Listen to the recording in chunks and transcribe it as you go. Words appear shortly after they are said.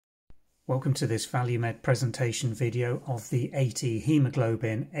Welcome to this ValueMed presentation video of the AT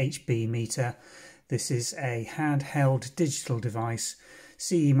Haemoglobin HB meter. This is a handheld digital device,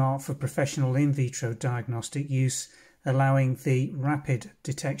 CE marked for professional in vitro diagnostic use, allowing the rapid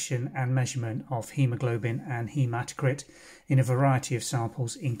detection and measurement of haemoglobin and haematocrit in a variety of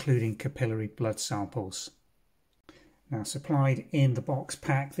samples, including capillary blood samples. Now, supplied in the box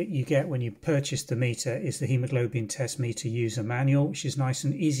pack that you get when you purchase the meter is the Haemoglobin Test Meter User Manual, which is nice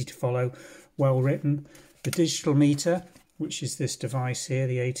and easy to follow, well written. The digital meter, which is this device here,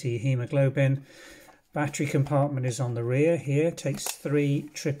 the AT Haemoglobin. Battery compartment is on the rear here, takes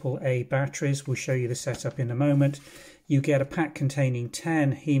 3 AAA batteries. We'll show you the setup in a moment. You get a pack containing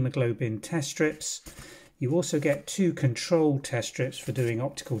 10 haemoglobin test strips. You also get 2 control test strips for doing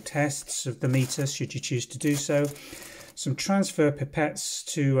optical tests of the meter, should you choose to do so. Some transfer pipettes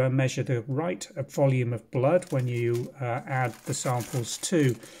to measure the right volume of blood when you add the samples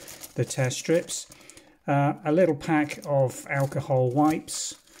to the test strips. A little pack of alcohol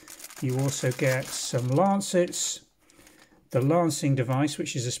wipes. You also get some lancets. The lancing device,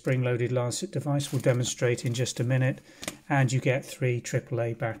 which is a spring-loaded lancet device, will demonstrate in just a minute. And you get 3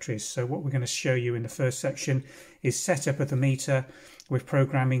 AAA batteries. So what we're going to show you in the first section is setup of the meter with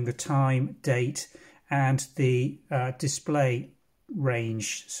programming the time, date, and the display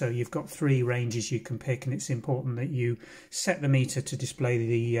range. So you've got 3 ranges you can pick, and it's important that you set the meter to display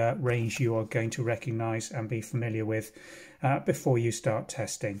the range you are going to recognize and be familiar with before you start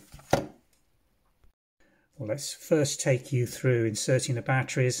testing. Well, let's first take you through inserting the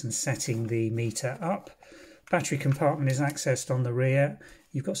batteries and setting the meter up. Battery compartment is accessed on the rear.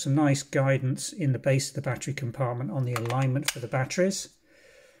 You've got some nice guidance in the base of the battery compartment on the alignment for the batteries.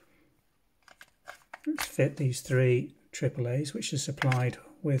 Let's fit these 3 AAAs, which are supplied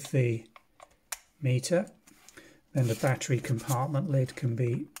with the meter. Then the battery compartment lid can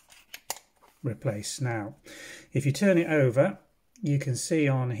be replaced. Now, if you turn it over, you can see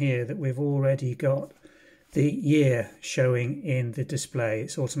on here that we've already got the year showing in the display.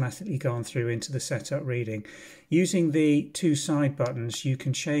 It's automatically gone through into the setup reading. Using the 2 side buttons, you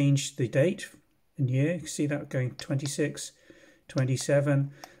can change the date and year. You can see that going 26,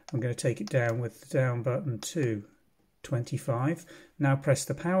 27. I'm going to take it down with the down button to 25. Now press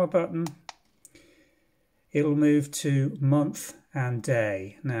the power button. It'll move to month and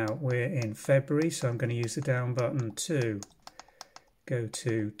day. Now we're in February, so I'm going to use the down button to go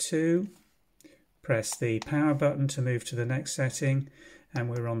to 2. Press the power button to move to the next setting, and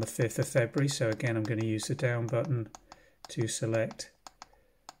we're on the 5th of February, so again I'm going to use the down button to select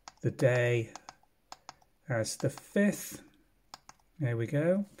the day as the 5th. There we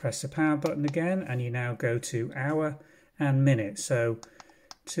go. Press the power button again, and you now go to hour and minute. So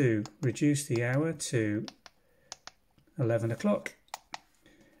to reduce the hour to 11 o'clock,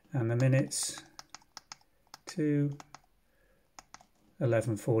 and the minutes to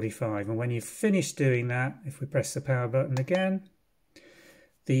 11:45. And when you've finished doing that, if we press the power button again,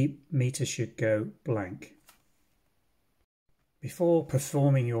 the meter should go blank. Before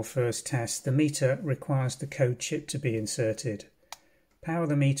performing your first test, the meter requires the code chip to be inserted. Power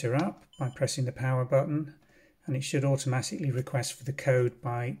the meter up by pressing the power button, and it should automatically request for the code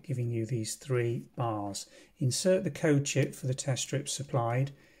by giving you these 3 bars. Insert the code chip for the test strip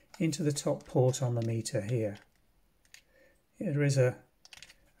supplied into the top port on the meter here. There is a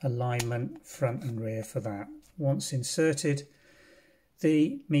alignment front and rear for that. Once inserted,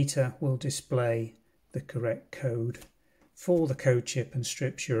 the meter will display the correct code for the code chip and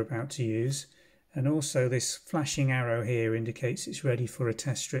strips you're about to use. And also this flashing arrow here indicates it's ready for a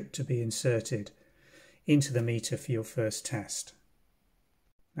test strip to be inserted into the meter for your first test.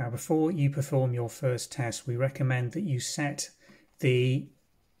 Now, before you perform your first test, we recommend that you set the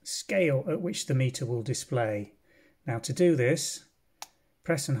scale at which the meter will display. Now, to do this,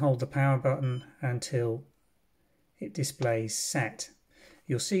 press and hold the power button until it displays set.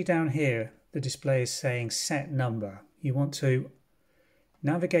 You'll see down here the display is saying set number. You want to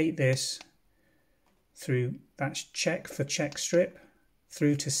navigate this through that check for check strip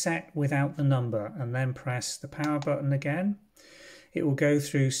through to set without the number, and then press the power button again. It will go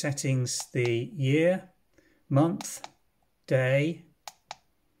through settings the year, month, day,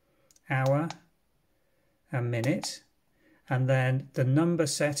 hour and minute, and then the number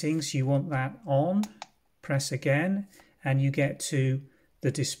settings, you want that on. Press again and you get to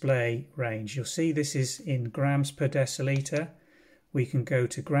the display range. You'll see this is in grams per deciliter. We can go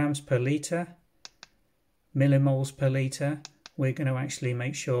to grams per litre, millimoles per litre. We're going to actually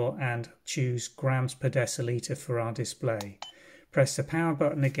make sure and choose grams per deciliter for our display. Press the power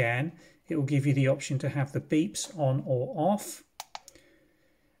button again. It will give you the option to have the beeps on or off.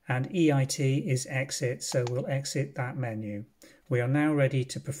 and EIT is exit, so we'll exit that menu. We are now ready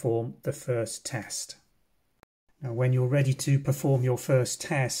to perform the first test. Now, when you're ready to perform your first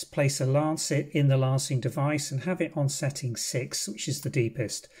test, place a lancet in the lancing device and have it on setting 6, which is the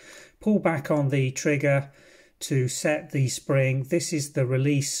deepest. Pull back on the trigger to set the spring. This is the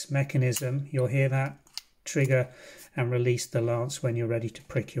release mechanism. You'll hear that trigger and release the lance when you're ready to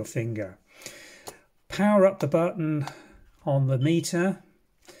prick your finger. Power up the button on the meter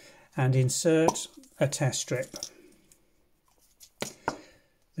and insert a test strip.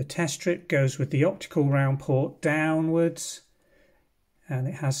 The test strip goes with the optical round port downwards, and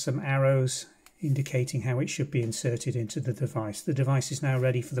it has some arrows indicating how it should be inserted into the device. The device is now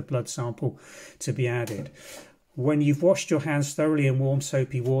ready for the blood sample to be added. When you've washed your hands thoroughly in warm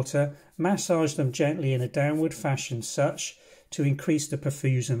soapy water, massage them gently in a downward fashion such to increase the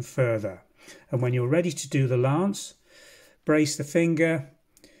perfusion further. And when you're ready to do the lance, brace the finger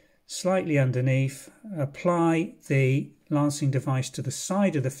slightly underneath, apply the lancing device to the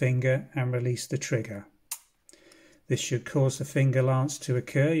side of the finger and release the trigger. This should cause the finger lance to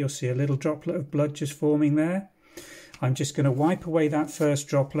occur. You'll see a little droplet of blood just forming there. I'm just going to wipe away that first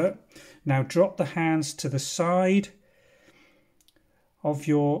droplet. Now drop the hands to the side of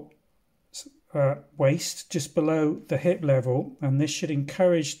your waist, just below the hip level, and this should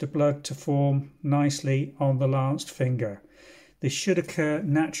encourage the blood to form nicely on the lanced finger. This should occur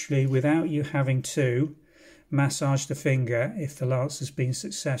naturally without you having to massage the finger if the lance has been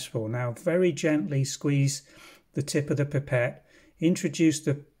successful. Now very gently squeeze the tip of the pipette, introduce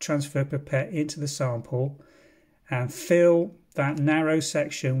the transfer pipette into the sample and fill that narrow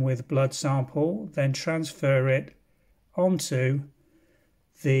section with blood sample, then transfer it onto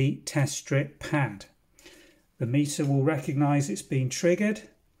the test strip pad. The meter will recognise it's been triggered,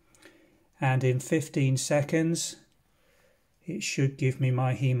 and in 15 seconds it should give me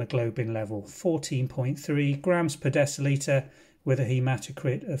my haemoglobin level, 14.3 grams per decilitre with a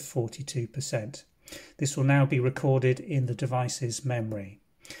hematocrit of 42%. This will now be recorded in the device's memory.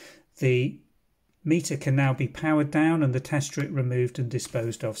 The meter can now be powered down and the test strip removed and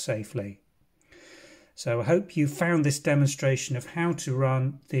disposed of safely. So I hope you found this demonstration of how to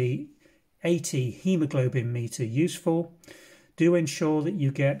run the AT haemoglobin meter useful. Do ensure that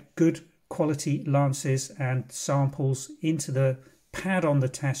you get good quality lances and samples into the pad on the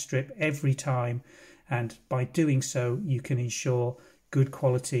test strip every time, and by doing so you can ensure good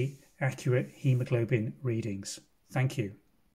quality, accurate haemoglobin readings. Thank you.